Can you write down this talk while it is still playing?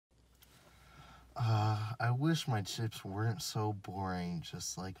I wish my chips weren't so boring,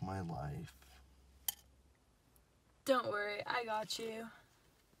 just like my life. Don't worry, I got you.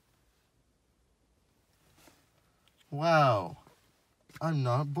 Wow, I'm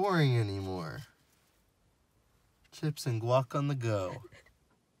not boring anymore. Chips and guac on the go.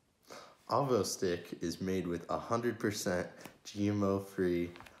 Avo Stick is made with 100%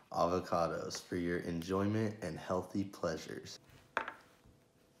 GMO-free avocados for your enjoyment and healthy pleasures.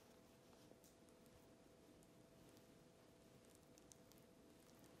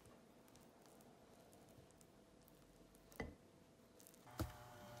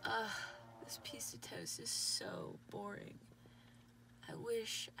 This piece of toast is so boring. I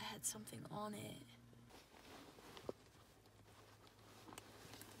wish I had something on it.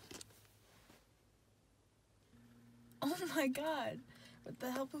 Oh my god, with the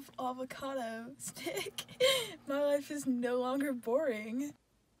help of avocado stick, my life is no longer boring.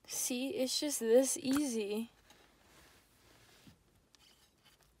 See, it's just this easy.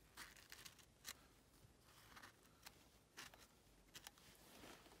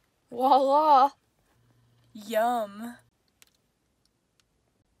 Voila! Yum.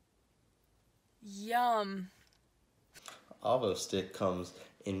 Yum. Avo Stick comes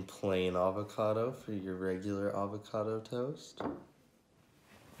in plain avocado for your regular avocado toast.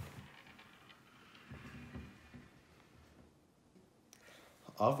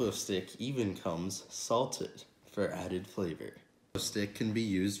 Avo Stick even comes salted for added flavor. Avo Stick can be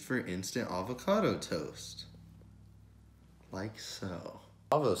used for instant avocado toast, like so.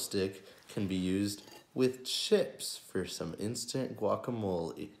 Avo Stick can be used with chips for some instant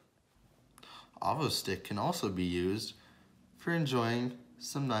guacamole. Avo Stick can also be used for enjoying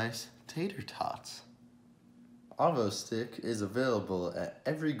some nice tater tots. Avo Stick is available at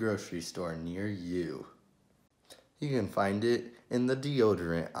every grocery store near you. You can find it in the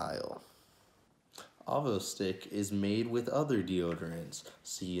deodorant aisle. Avo Stick is made with other deodorants,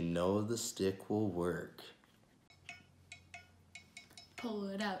 so you know the stick will work. Pull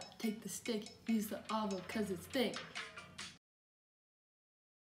it out, take the stick, use the avo 'cause it's thick.